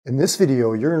In this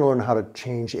video, you're going to learn how to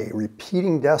change a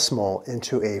repeating decimal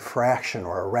into a fraction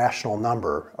or a rational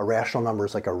number. A rational number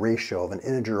is like a ratio of an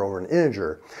integer over an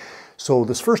integer. So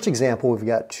this first example, we've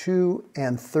got 2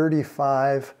 and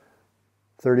 35,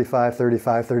 35,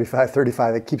 35, 35,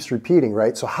 35. It keeps repeating,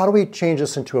 right? So how do we change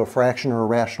this into a fraction or a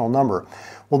rational number?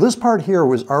 Well, this part here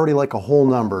was already like a whole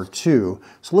number, 2.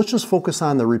 So let's just focus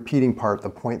on the repeating part,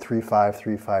 the 0.35,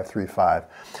 35, 35.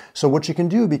 So what you can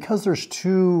do, because there's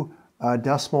two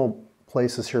decimal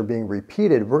places here being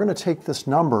repeated, we're going to take this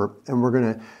number and we're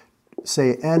going to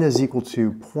say n is equal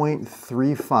to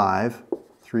 0.35,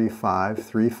 35,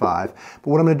 35. But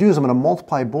what I'm going to do is I'm going to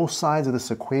multiply both sides of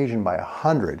this equation by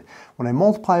 100. When I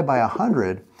multiply by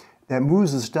 100, that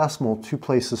moves this decimal two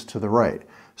places to the right.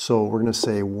 So we're going to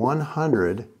say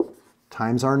 100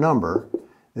 times our number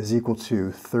is equal to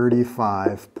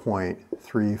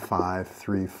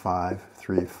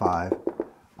 35.353535,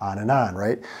 on and on,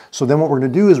 right? So then what we're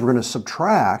going to do is we're going to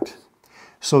subtract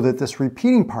so that this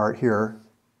repeating part here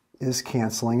is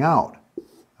canceling out,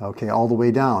 okay, all the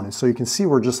way down. And so you can see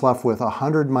we're just left with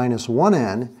 100 minus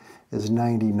 1n is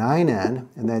 99n,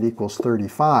 and that equals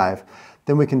 35.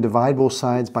 Then we can divide both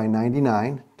sides by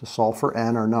 99 to solve for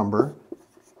n, our number.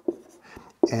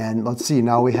 And let's see,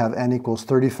 now we have n equals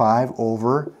 35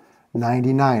 over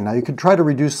 99. Now you could try to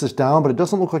reduce this down, but it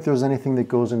doesn't look like there's anything that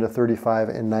goes into 35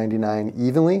 and 99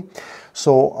 evenly.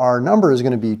 So our number is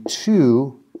going to be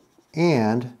 2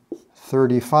 and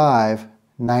 35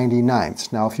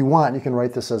 99ths. Now if you want, you can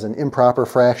write this as an improper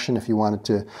fraction if you wanted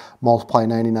to multiply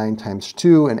 99 times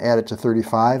 2 and add it to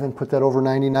 35 and put that over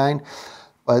 99.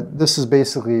 But this is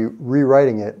basically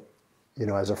rewriting it,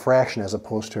 as a fraction as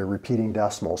opposed to a repeating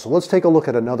decimal. So let's take a look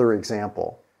at another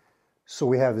example. So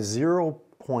we have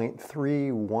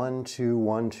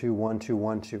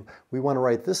 0.312121212. We want to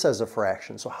write this as a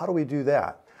fraction. So how do we do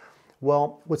that?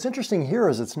 Well, what's interesting here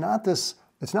is it's not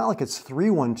like it's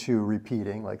 312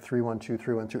 repeating, like 312,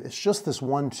 312. It's just this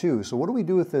 1, 2. So what do we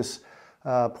do with this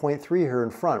 0.3 here in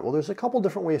front? Well, there's a couple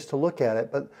different ways to look at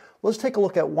it, but let's take a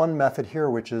look at one method here,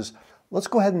 which is, let's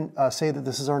go ahead and say that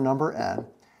this is our number n.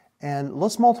 And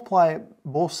let's multiply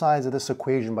both sides of this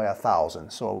equation by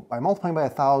 1,000. So by multiplying by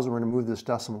 1,000, we're going to move this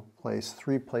decimal place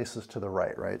 3 places to the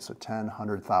right, right? So 10,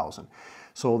 100,000.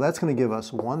 So that's going to give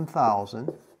us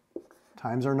 1,000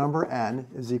 times our number n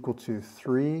is equal to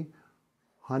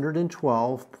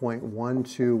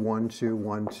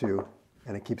 312.121212,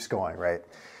 and it keeps going, right?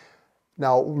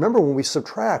 Now, remember, when we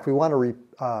subtract, we want to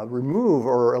remove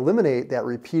or eliminate that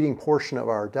repeating portion of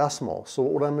our decimal. So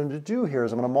what I'm going to do here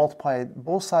is I'm going to multiply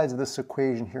both sides of this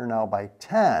equation here now by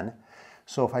 10.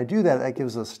 So if I do that, that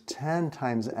gives us 10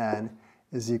 times n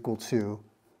is equal to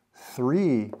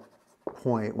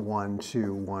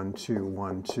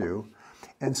 3.121212.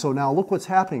 And so now look what's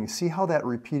happening. See how that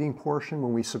repeating portion,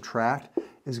 when we subtract,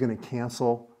 is going to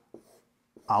cancel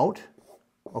out?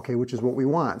 Okay, which is what we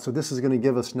want. So this is going to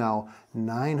give us now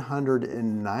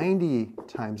 990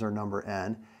 times our number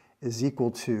n is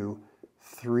equal to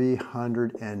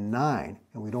 309.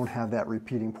 And we don't have that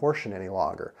repeating portion any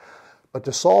longer. But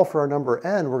to solve for our number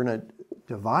n, we're going to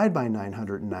divide by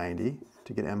 990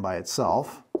 to get n by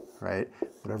itself, right?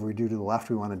 Whatever we do to the left,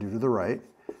 we want to do to the right.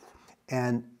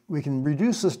 And we can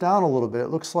reduce this down a little bit.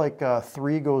 It looks like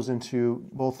 3 goes into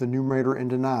both the numerator and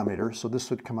denominator. So this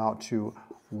would come out to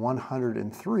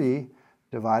 103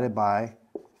 divided by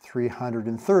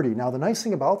 330. Now the nice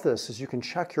thing about this is you can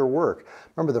check your work.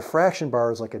 Remember, the fraction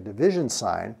bar is like a division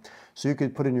sign, so you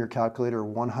could put in your calculator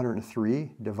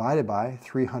 103 divided by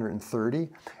 330,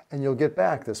 and you'll get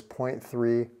back this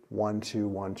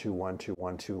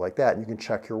 0.312121212 like that, and you can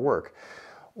check your work.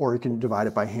 Or you can divide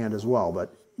it by hand as well,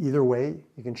 but either way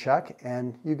you can check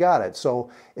and you got it. So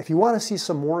if you want to see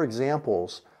some more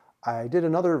examples, I did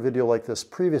another video like this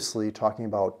previously talking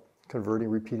about converting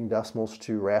repeating decimals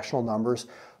to rational numbers.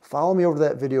 Follow me over to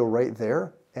that video right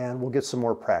there and we'll get some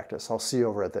more practice. I'll see you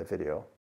over at that video.